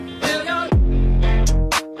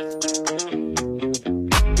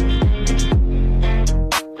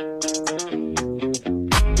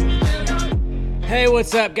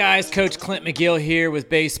what's up, guys? Coach Clint McGill here with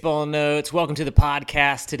Baseball Notes. Welcome to the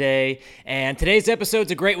podcast today. And today's episode's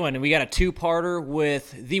a great one. And we got a two-parter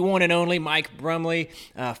with the one and only Mike Brumley,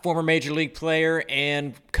 former Major League player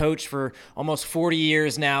and coach for almost 40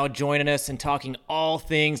 years now, joining us and talking all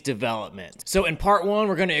things development. So in part one,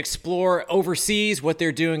 we're going to explore overseas, what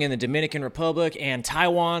they're doing in the Dominican Republic and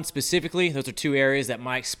Taiwan specifically. Those are two areas that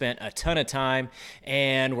Mike spent a ton of time.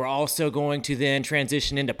 And we're also going to then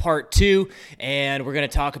transition into part two, and we're going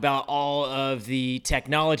to talk about all of the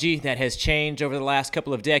technology that has changed over the last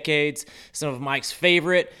couple of decades, some of Mike's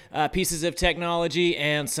favorite pieces of technology,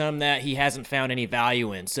 and some that he hasn't found any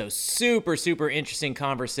value in. So super, super interesting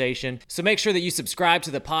conversation. So make sure that you subscribe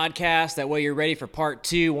to the podcast. That way you're ready for part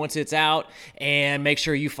two once it's out, and make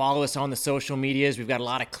sure you follow us on the social medias. We've got a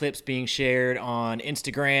lot of clips being shared on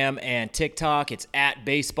Instagram and TikTok. It's at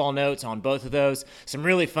Baseball Notes on both of those. Some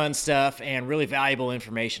really fun stuff and really valuable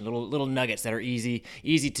information, little nuggets that are easy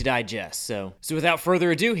to digest. So without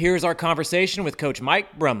further ado, here's our conversation with Coach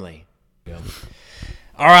Mike Brumley.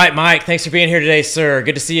 All right, Mike, thanks for being here today, sir.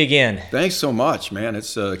 Good to see you again. Thanks so much, man.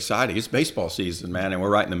 It's exciting. It's baseball season, man, and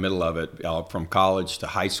we're right in the middle of it, from college to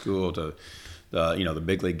high school to the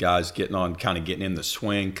big league guys getting in the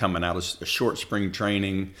swing, coming out of a short spring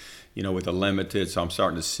training, with the limited. So I'm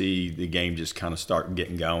starting to see the game just kind of start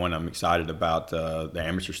getting going. I'm excited about the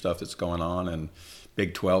amateur stuff that's going on, and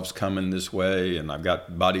Big 12's coming this way, and I've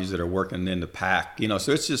got buddies that are working in the pack.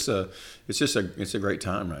 So it's a great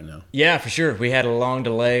time right now. Yeah, for sure. We had a long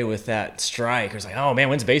delay with that strike. It was like, oh man,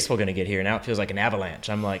 when's baseball going to get here? Now it feels like an avalanche.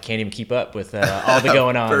 I'm like, can't even keep up with all the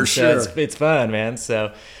going on. For sure. So it's fun, man.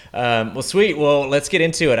 So, well, sweet. Well, let's get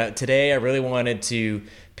into it. Today, I really wanted to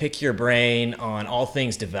pick your brain on all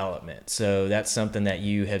things development. So that's something that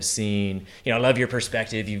you have seen. I love your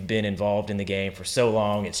perspective. You've been involved in the game for so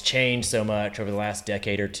long. It's changed so much over the last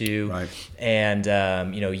decade or two. Right. And,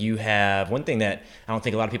 you have one thing that I don't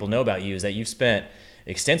think a lot of people know about you is that you've spent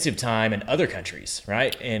extensive time in other countries,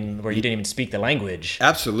 right? And where you didn't even speak the language.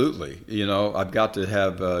 Absolutely. I've got to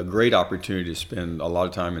have a great opportunity to spend a lot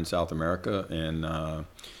of time in South America and,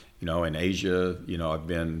 in Asia. I've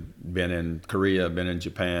been in Korea, been in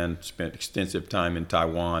Japan, spent extensive time in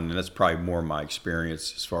Taiwan, and that's probably more my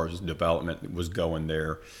experience as far as development was going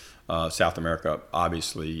there. South America,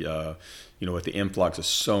 obviously, with the influx of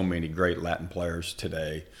so many great Latin players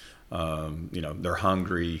today, they're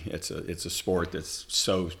hungry. It's a sport that's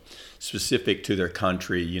so specific to their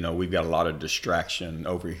country. We've got a lot of distraction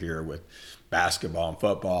over here with basketball and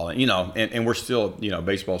football, and we're still,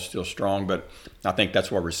 baseball's still strong, but I think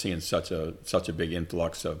that's why we're seeing such a big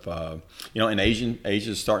influx of, and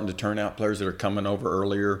Asia's starting to turn out players that are coming over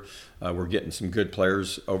earlier. We're getting some good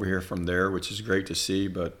players over here from there, which is great to see,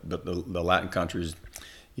 but the Latin countries,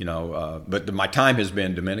 but my time has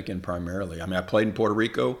been Dominican primarily. I mean, I played in Puerto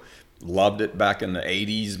Rico, loved it back in the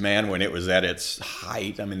 80s, man, when it was at its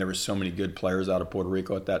height. I mean, there were so many good players out of Puerto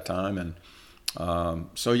Rico at that time, and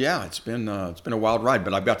it's been a wild ride,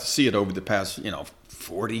 but I've got to see it over the past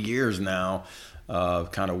 40 years now,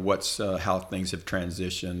 kind of how things have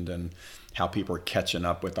transitioned and how people are catching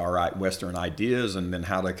up with our Western ideas, and then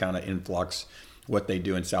how to kind of influx what they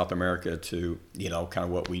do in South America to kind of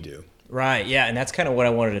what we do. Right, yeah, and that's kind of what I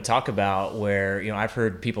wanted to talk about, where, I've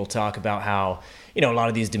heard people talk about how, a lot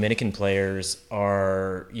of these Dominican players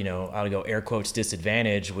are, I'll go air quotes,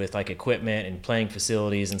 disadvantaged with like equipment and playing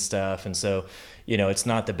facilities and stuff. And so, it's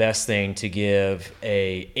not the best thing to give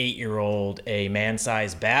a 8-year-old a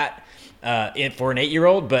man-sized bat for an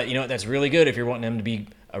 8-year-old, but that's really good if you're wanting them to be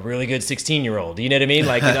a really good 16-year-old. You know what I mean?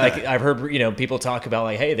 Like, like I've heard, people talk about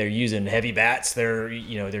like, hey, they're using heavy bats. They're,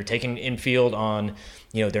 they're taking infield on,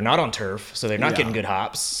 they're not on turf, so they're not getting good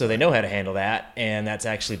hops, so they know how to handle that, and that's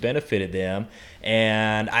actually benefited them.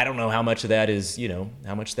 And I don't know how much of that is,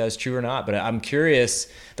 how much of that is true or not, but I'm curious.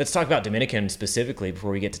 Let's talk about Dominican specifically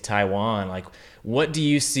before we get to Taiwan. Like, what do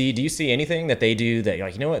you see? Do you see anything that they do that you're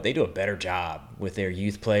like, what, they do a better job with their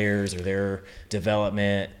youth players or their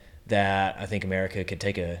development that I think America could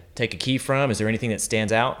take a key from? Is there anything that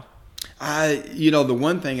stands out? The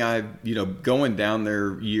one thing going down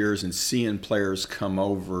there years and seeing players come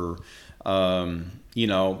over, and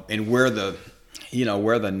where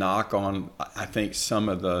the knock on, I think some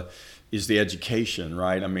of is the education,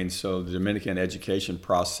 right? I mean, so the Dominican education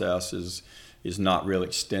process is not real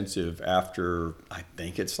extensive after, I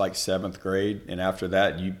think it's like 7th grade, and after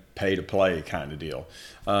that you pay to play kind of deal.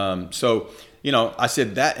 I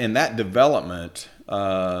said that in that development,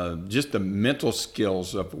 just the mental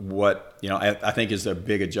skills of what, I think is a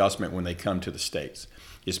big adjustment when they come to the States,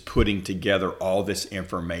 is putting together all this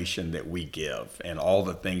information that we give and all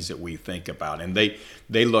the things that we think about. And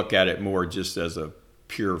they look at it more just as a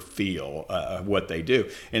pure feel what they do.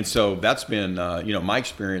 And so that's been, my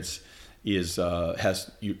experience is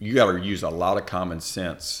you got to use a lot of common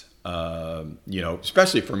sense,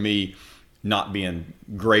 especially for me not being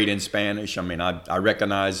great in Spanish. I mean, I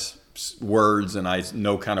recognize words and I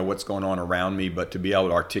know kind of what's going on around me, but to be able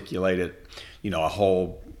to articulate it, a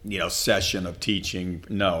whole session of teaching,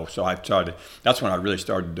 no. So that's when I really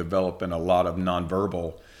started developing a lot of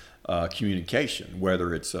nonverbal communication,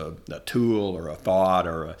 whether it's a tool or a thought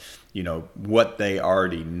or what they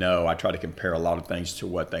already know. I try to compare a lot of things to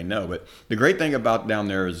what they know. But the great thing about down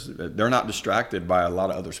there is they're not distracted by a lot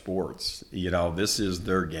of other sports. This is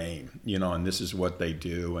their game, and this is what they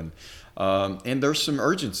do. And there's some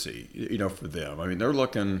urgency, for them. I mean, they're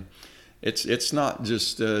looking. It's not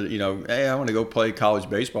just hey, I want to go play college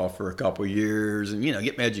baseball for a couple of years and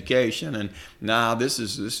get my education, and this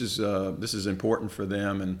is important for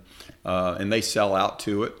them, and they sell out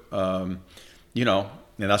to it,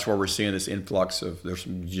 and that's where we're seeing this influx of there's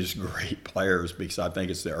some just great players, because I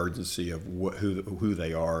think it's the urgency of who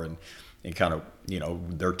they are and kind of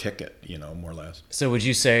their ticket, more or less. So would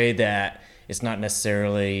you say that it's not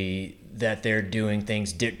necessarily that they're doing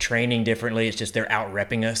things, training differently, it's just they're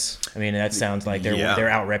out-repping us? I mean, that sounds like they're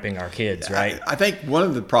out-repping our kids, right? I think one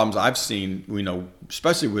of the problems I've seen,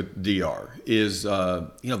 especially with DR, is,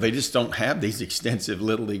 they just don't have these extensive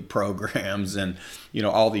Little League programs and,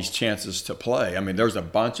 all these chances to play. I mean, there's a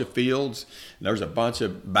bunch of fields, and there's a bunch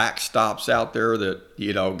of backstops out there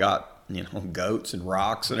that, got, goats and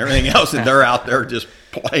rocks and everything else, and they're out there just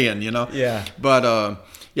playing, Yeah. But,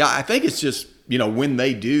 I think it's just, when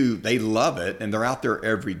they do, they love it, and they're out there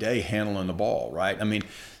every day handling the ball, right? I mean,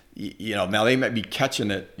 now they might be catching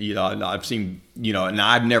it, I've seen, and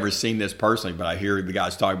I've never seen this personally, but I hear the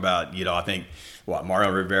guys talk about, I think,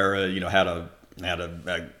 Mario Rivera, had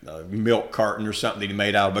a milk carton or something that he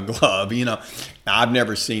made out of a glove, Now, I've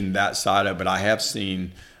never seen that side of it, but I have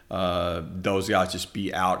seen those guys just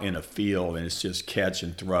be out in a field, and it's just catch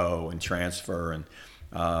and throw and transfer and,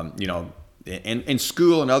 and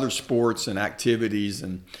school and other sports and activities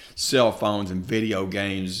and cell phones and video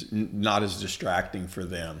games, not as distracting for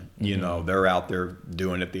them. Mm-hmm. They're out there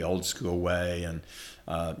doing it the old school way. And,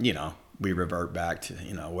 we revert back to,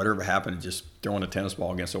 whatever happened, just throwing a tennis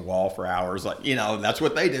ball against a wall for hours. Like, that's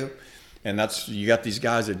what they do. And you got these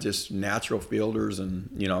guys that just natural fielders and,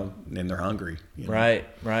 and they're hungry. Right.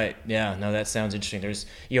 Yeah. No, that sounds interesting.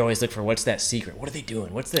 You always look for what's that secret? What are they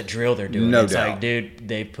doing? What's that drill they're doing? No it's doubt. Like, dude,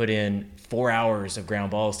 they put in 4 hours of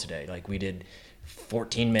ground balls today. Like we did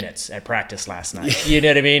 14 minutes at practice last night. You know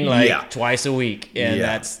what I mean? Like twice a week. And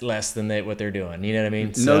that's less than what they're doing. You know what I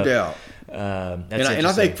mean? No doubt. And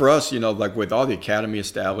I think for us, like with all the academy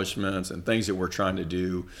establishments and things that we're trying to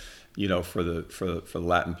do, for the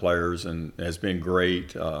Latin players, and has been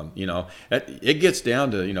great. It gets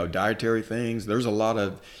down to, dietary things. There's a lot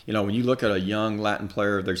of, when you look at a young Latin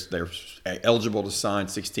player, they're eligible to sign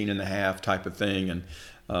 16 and a half type of thing.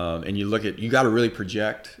 And you got to really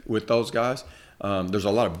project with those guys. There's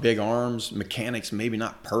a lot of big arms, mechanics, maybe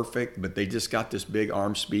not perfect, but they just got this big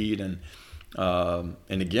arm speed. And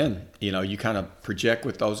again, you kind of project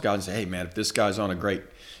with those guys and say, hey man, if this guy's on a great,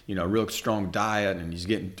 real strong diet and he's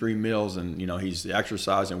getting 3 meals and, he's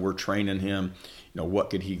exercising, we're training him, what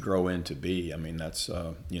could he grow into be? I mean, that's,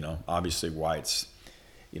 obviously why it's,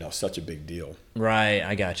 such a big deal. Right.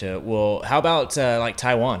 I gotcha. Well, how about like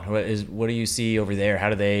Taiwan? What do you see over there? How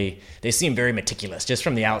do they seem very meticulous just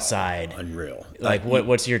from the outside. Unreal. Like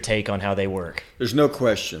what's your take on how they work? There's no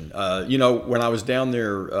question. When I was down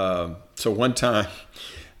there, so one time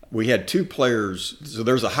we had 2 players. So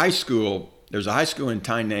there's a high school in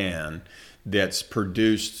Tainan that's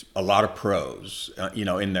produced a lot of pros,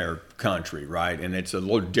 in their country, right? And it's a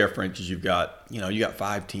little different because you got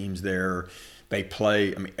 5 teams there. They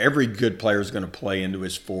play. I mean, every good player is going to play into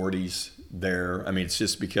his 40s there. I mean, it's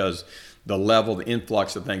just because the level, the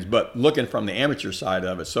influx of things. But looking from the amateur side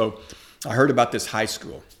of it, so I heard about this high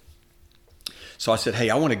school. So I said, hey,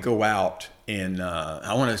 I want to go out and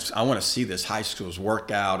I want to see this high school's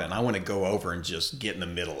workout, and I want to go over and just get in the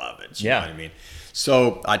middle of it. You know what I mean?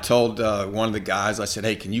 So I told one of the guys, I said,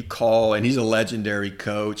 hey, can you call? And he's a legendary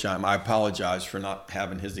coach. I apologize for not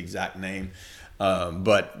having his exact name.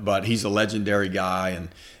 But he's a legendary guy,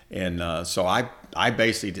 and so I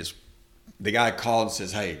basically just, the guy called and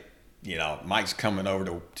says, hey, Mike's coming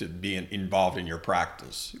over to be involved in your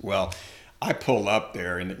practice. Well, I pull up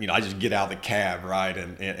there and I just get out of the cab, right,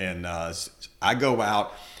 and I go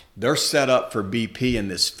out. They're set up for BP in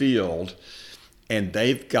this field, and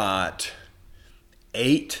they've got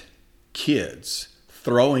 8 kids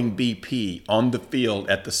throwing BP on the field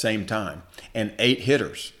at the same time, and 8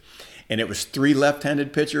 hitters. And it was 3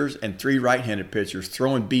 left-handed pitchers and 3 right-handed pitchers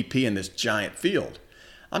throwing BP in this giant field.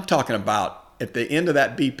 I'm talking about, at the end of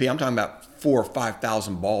that BP, I'm talking about 4,000 or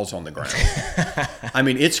 5,000 balls on the ground. I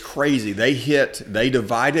mean, it's crazy. They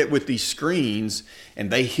divide it with these screens,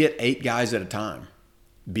 and they hit 8 guys at a time,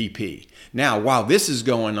 BP. Now, while this is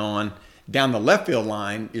going on, down the left field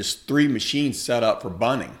line is 3 machines set up for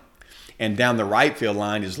bunting. And down the right field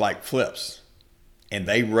line is like flips. And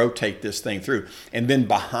they rotate this thing through. And then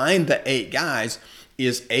behind the 8 guys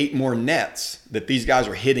is 8 more nets that these guys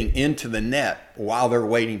are hitting into the net while they're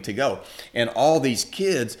waiting to go. And all these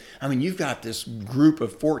kids, I mean, you've got this group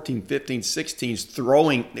of 14, 15, 16s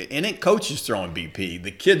throwing, and it coaches throwing BP.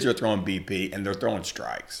 The kids are throwing BP, and they're throwing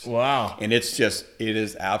strikes. Wow. And it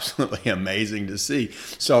is absolutely amazing to see.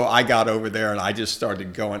 So I got over there, and I just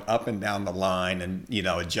started going up and down the line and,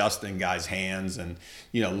 adjusting guys' hands and,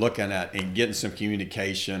 looking at and getting some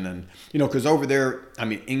communication. And, because over there, I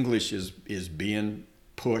mean, English is being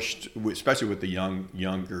pushed, especially with the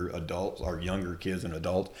younger adults or younger kids and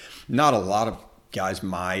adults. Not a lot of guys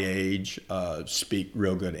my age speak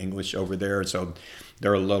real good English over there, so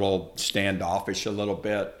they're a little standoffish a little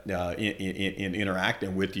bit in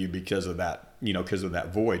interacting with you because of that, because of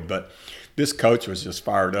that void. But this coach was just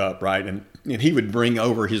fired up, right? And he would bring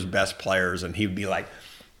over his best players, and he'd be like,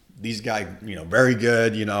 these guys, very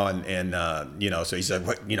good, so he said,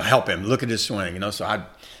 help him, look at his swing, so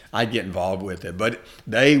I'd get involved with it. But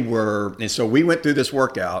and so we went through this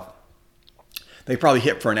workout. They probably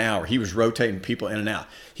hit for an hour. He was rotating people in and out.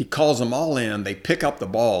 He calls them all in. They pick up the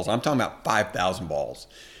balls. I'm talking about 5,000 balls.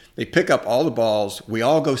 They pick up all the balls. We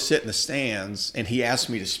all go sit in the stands, and he asked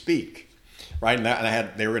me to speak. Right,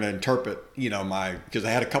 and they were going to interpret, because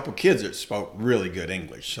I had a couple kids that spoke really good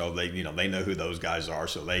English, so they know who those guys are,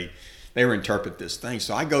 so they were interpret this thing.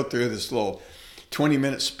 So I go through this little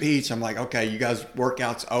 20-minute speech. I'm like, okay, you guys,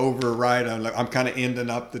 workout's over, right? I'm kind of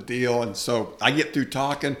ending up the deal, and so I get through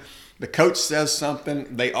talking. The coach says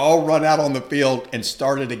something. They all run out on the field and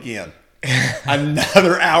start it again.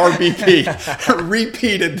 Another hour BP,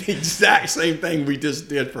 repeated the exact same thing we just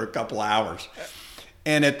did for a couple hours.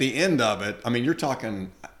 And at the end of it, I mean, you're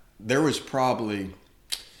talking, there was probably,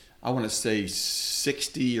 I want to say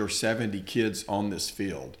 60 or 70 kids on this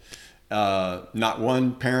field. Not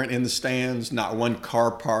one parent in the stands, not one car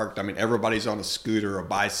parked. I mean, everybody's on a scooter, a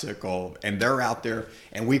bicycle, and they're out there.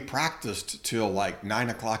 And we practiced till like 9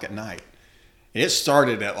 o'clock at night. And it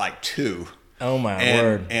started at like 2. Oh my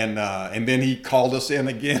word! And then he called us in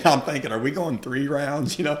again. I'm thinking, are we going 3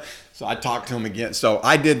 rounds? So I talked to him again. So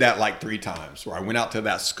I did that like 3 times, where I went out to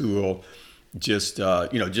that school, just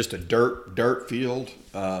just a dirt field,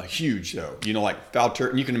 huge though. Like foul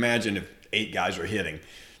territory. You can imagine if 8 guys are hitting,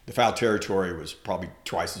 the foul territory was probably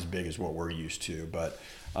twice as big as what we're used to. But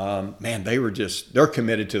man, they're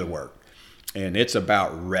committed to the work. And it's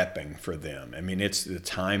about repping for them. I mean, it's the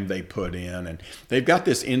time they put in. And they've got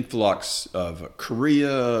this influx of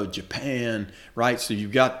Korea, Japan, right? So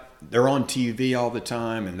they're on TV all the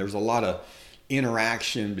time, and there's a lot of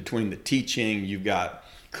interaction between the teaching. You've got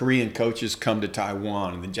Korean coaches come to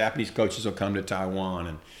Taiwan, and the Japanese coaches will come to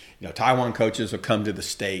Taiwan, and Taiwan coaches will come to the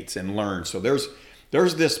States and learn. So there's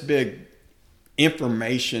this big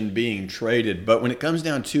information being traded. But when it comes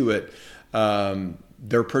down to it,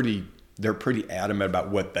 they're pretty adamant about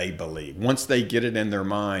what they believe. Once they get it in their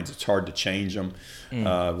minds, it's hard to change them.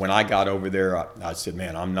 When I got over there, I said,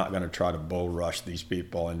 man, I'm not going to try to bull rush these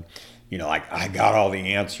people. And, I got all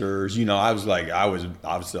the answers. I was like,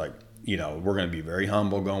 we're going to be very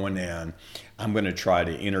humble going in. I'm going to try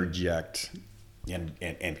to interject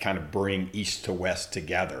and kind of bring East to West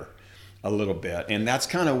together a little bit. And that's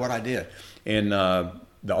kind of what I did. And,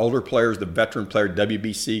 the older players, the veteran players,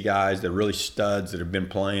 WBC guys, they're really studs that have been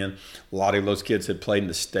playing. A lot of those kids had played in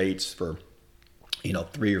the States for,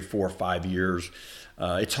 3 or 4 or 5 years.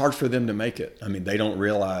 It's hard for them to make it. I mean, they don't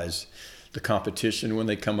realize the competition when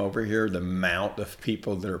they come over here, the amount of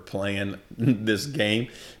people that are playing this game,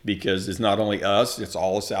 because it's not only us, it's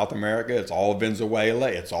all of South America, it's all of Venezuela,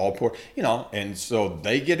 it's all and so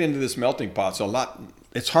they get into this melting pot. So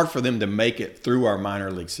it's hard for them to make it through our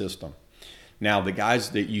minor league system. Now, the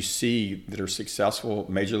guys that you see that are successful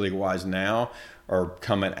Major League-wise now are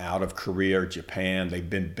coming out of Korea or Japan. They've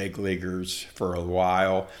been big leaguers for a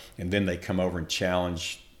while, and then they come over and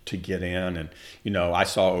challenge to get in. And, I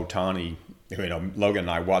saw Ohtani. Logan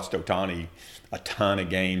and I watched Ohtani a ton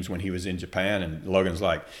of games when he was in Japan, and Logan's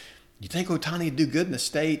like, you think Ohtani would do good in the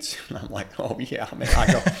States? And I'm like, oh, yeah, man.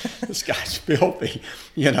 I go, this guy's filthy.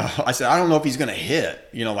 I said, I don't know if he's going to hit.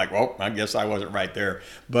 Well, I guess I wasn't right there.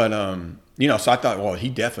 But, so I thought, well,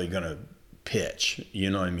 he's definitely going to pitch.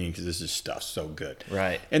 You know what I mean? Because this is stuff so good.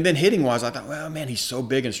 Right. And then hitting wise, I thought, well, man, he's so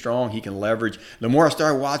big and strong. He can leverage. The more I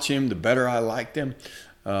started watching him, the better I liked him.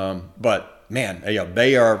 But man,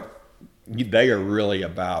 they are really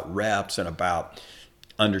about reps and about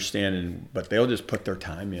understanding. But they'll just put their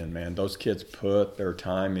time in, man. Those kids put their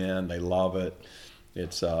time in. They love it.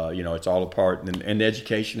 It's it's all a part, and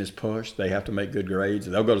education is pushed. They have to make good grades.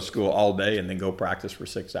 They'll go to school all day and then go practice for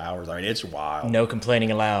 6 hours. I mean, it's wild. No complaining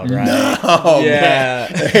allowed, right? No, yeah,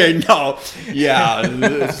 no, yeah.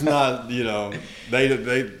 It's not.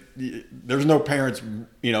 They there's no parents,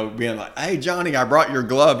 being like, "Hey, Johnny, I brought your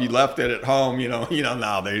glove. You left it at home." No,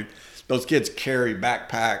 those kids carry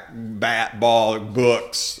backpack, bat, ball,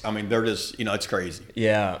 books. I mean, they're just, it's crazy.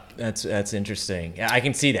 Yeah, that's interesting. Yeah, I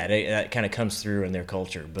can see that. That kind of comes through in their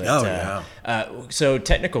culture. But, so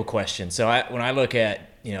technical question. So when I look at,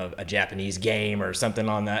 a Japanese game or something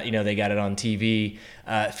on that, they got it on TV.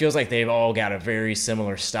 It feels like they've all got a very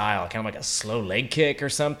similar style, kind of like a slow leg kick or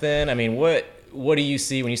something. I mean, what do you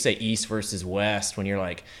see when you say East versus West, when you're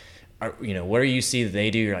like, what do you see that they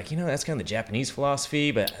do? You're like, that's kind of the Japanese philosophy,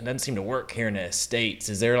 but it doesn't seem to work here in the States.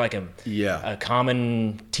 Is there like a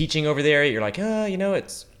common teaching over there? You're like,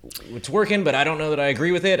 it's working, but I don't know that I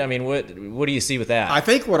agree with it. I mean, what do you see with that? I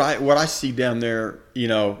think what I see down there, in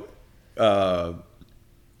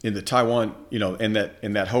the Taiwan, in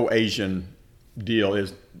that whole Asian deal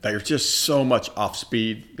is they're just so much off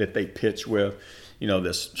speed that they pitch with.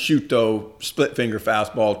 This shuto, split finger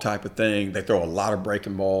fastball type of thing. They throw a lot of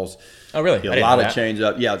breaking balls. Oh, really? A lot of change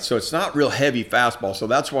up. Yeah, so it's not real heavy fastball. So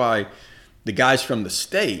that's why the guys from the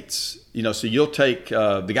States, so you'll take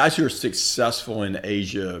the guys who are successful in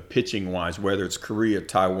Asia pitching wise, whether it's Korea,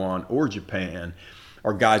 Taiwan, or Japan,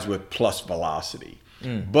 are guys with plus velocity.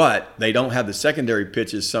 But they don't have the secondary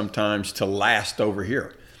pitches sometimes to last over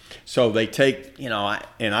here. So they take, and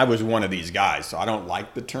I was one of these guys, so I don't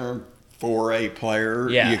like the term 4A player,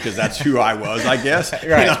 because that's who I was, I guess.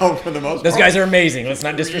 Right. For the most part. Those guys are amazing. Let's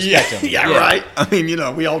not disrespect them. Yeah, right. I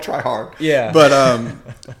mean, we all try hard. Yeah. But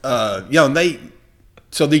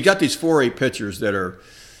so they got these 4A pitchers that are,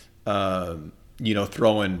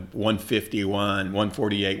 throwing 151,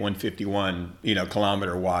 148, 151,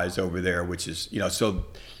 kilometer wise over there, which is, so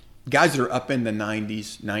guys that are up in the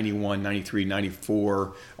 90s, 91, 93,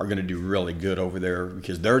 94 are going to do really good over there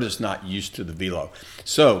because they're just not used to the velo.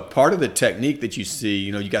 So part of the technique that you see,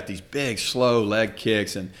 you got these big, slow leg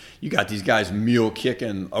kicks, and you got these guys mule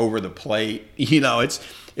kicking over the plate.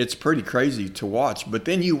 It's pretty crazy to watch. But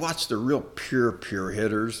then you watch the real pure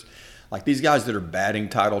hitters. Like these guys that are batting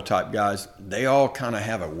title type guys, they all kind of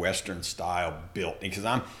have a Western style built. Because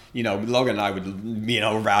Logan and I would,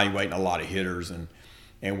 evaluating a lot of hitters,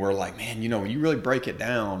 and we're like, man, when you really break it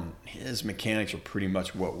down, his mechanics are pretty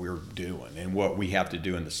much what we're doing and what we have to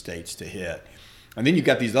do in the States to hit. And then you've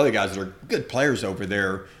got these other guys that are good players over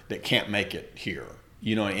there that can't make it here.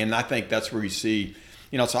 And I think that's where you see,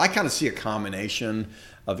 so I kind of see a combination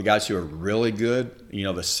of the guys who are really good,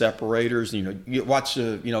 the separators. You watch,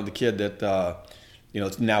 the kid that,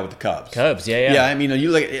 it's now with the Cubs. Cubs, yeah. Yeah,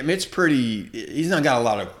 it's pretty, he's not got a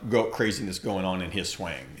lot of craziness going on in his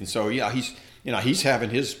swing. And so, he's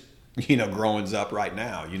having his, growings up right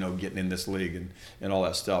now, getting in this league and all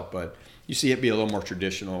that stuff. But you see it be a little more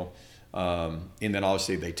traditional. And then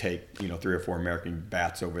obviously they take, 3 or 4 American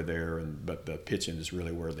bats over there. But the pitching is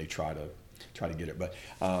really where they try to get it. But,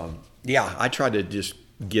 I try to just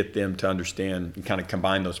get them to understand and kind of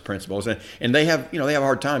combine those principles. And they have, they have a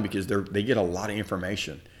hard time because they get a lot of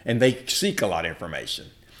information and they seek a lot of information.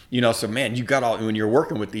 So man, you got when you're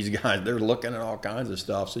working with these guys, they're looking at all kinds of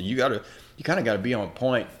stuff. So you kind of got to be on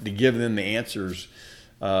point to give them the answers,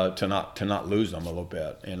 to not lose them a little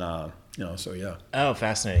bit. And so yeah. Oh,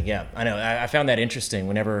 fascinating. Yeah, I know. I found that interesting.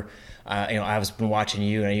 Whenever I was been watching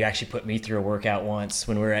you, and you actually put me through a workout once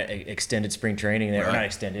when we were at extended spring training there, or not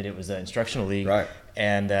extended. It was an instructional league, right?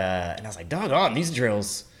 And I was like, doggone, these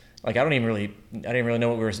drills. Like I didn't really know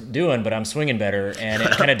what we were doing, but I'm swinging better, and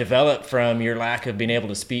it kind of developed from your lack of being able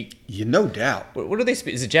to speak. No doubt. What do they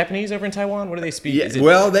speak? Is it Japanese over in Taiwan? What do they speak? Yeah,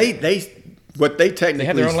 what they technically they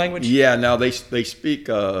have their own language. Yeah, no, they speak.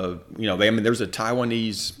 There's a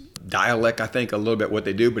Taiwanese dialect, I think, a little bit what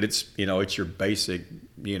they do, but it's it's your basic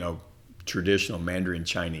traditional Mandarin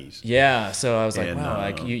Chinese. Yeah, so I was like, wow,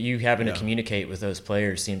 like you having to communicate with those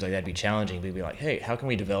players seems like that'd be challenging. We'd be like, hey, how can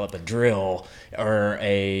we develop a drill or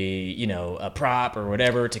a prop or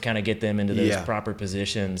whatever to kind of get them into those proper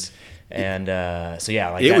positions? And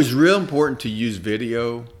it was real important to use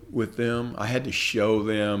video with them. I had to show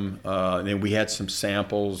them, and then we had some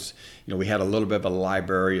samples. We had a little bit of a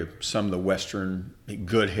library of some of the Western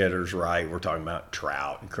good hitters, right? We're talking about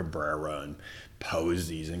Trout and Cabrera and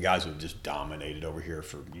Posies and guys who have just dominated over here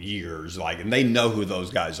for years, and they know who those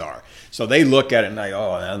guys are. So they look at it and they,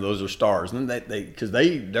 those are stars, and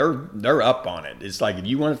they're up on it. It's like if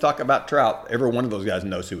you want to talk about Trout, every one of those guys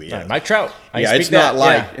knows who he is. Mike Trout. It's not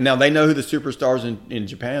like now they know who the superstars in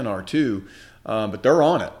Japan are too, but they're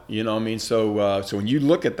on it. You know what I mean? So when you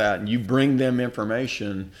look at that and you bring them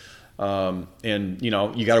information, and you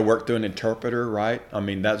got to work through an interpreter, right? I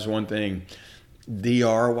mean that's one thing.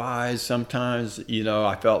 DR wise, sometimes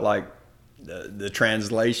I felt like the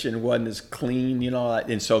translation wasn't as clean,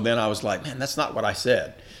 and so then I was like, man, that's not what I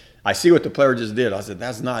said. I see what the player just did. I said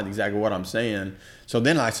that's not exactly what I'm saying. So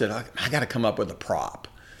then I said I got to come up with a prop,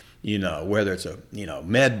 whether it's a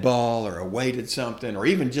med ball or a weighted something or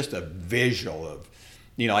even just a visual of,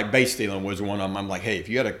 like base stealing was one of them. I'm like, hey, if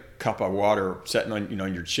you had a cup of water sitting on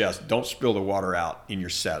on your chest, don't spill the water out in your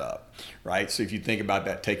setup, right? So if you think about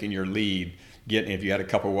that, taking your lead. If you had a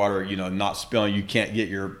cup of water, not spilling, you can't get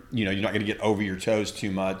you're not going to get over your toes too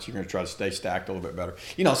much. You're going to try to stay stacked a little bit better.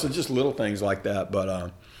 So just little things like that.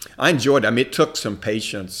 But I enjoyed it. I mean, it took some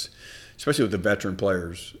patience, especially with the veteran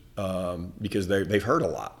players, because they've heard a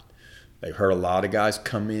lot. They've heard a lot of guys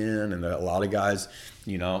come in, and a lot of guys,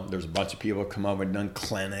 there's a bunch of people come up and done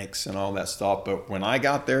clinics and all that stuff. But when I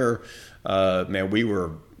got there, man, we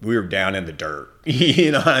were down in the dirt.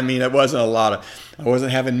 You know what I mean? It wasn't a lot of, I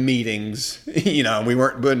wasn't having meetings, we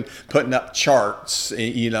weren't putting up charts,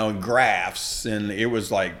 and graphs. And it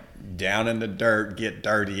was like down in the dirt, get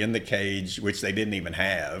dirty in the cage, which they didn't even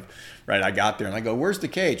have, right? I got there and I go, where's the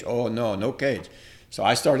cage? Oh, no cage. So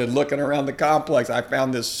I started looking around the complex. I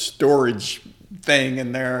found this storage thing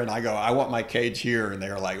in there and I go, I want my cage here. And they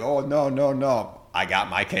were like, oh, no. I got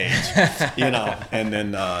my cage, and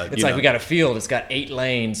then it's like we got a field. It's got 8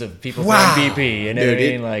 lanes of people throwing BP, and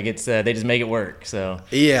everything. Like it's they just make it work. So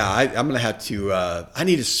yeah, I'm gonna have to. I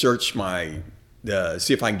need to search see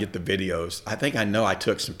if I can get the videos. I think I know I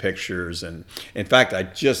took some pictures, and in fact, I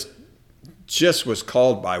just was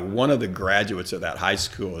called by one of the graduates of that high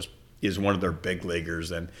school is one of their big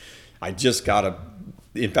leaguers, and I just got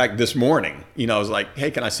in fact, this morning, I was like,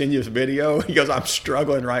 hey, can I send you this video? He goes, I'm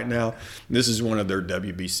struggling right now. And this is one of their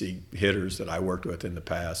WBC hitters that I worked with in the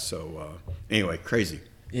past. So anyway, crazy.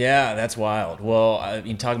 Yeah, that's wild. Well,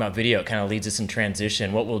 talking about video, it kind of leads us in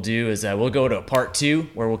transition. What we'll do is we'll go to part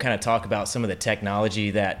 2 where we'll kind of talk about some of the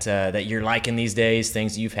technology that you're liking these days,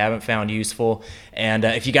 things that you haven't found useful. And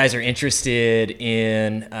if you guys are interested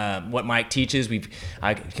in what Mike teaches,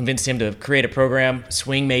 I convinced him to create a program,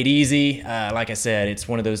 Swing Made Easy. Like I said, it's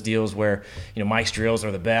one of those deals where Mike's drills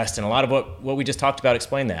are the best, and a lot of what we just talked about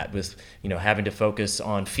explain that with having to focus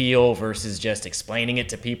on feel versus just explaining it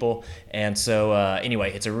to people. And so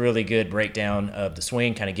anyway, it's a really good breakdown of the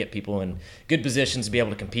swing, kind of get people in good positions to be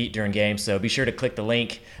able to compete during games. So be sure to click the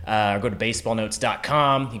link or go to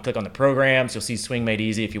baseballnotes.com. You can click on the programs. You'll see Swing Made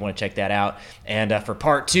Easy if you want to check that out. And for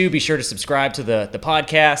part 2, be sure to subscribe to the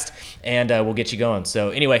podcast, and we'll get you going.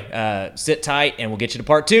 So anyway, sit tight, and we'll get you to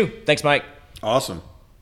part 2. Thanks, Mike. Awesome.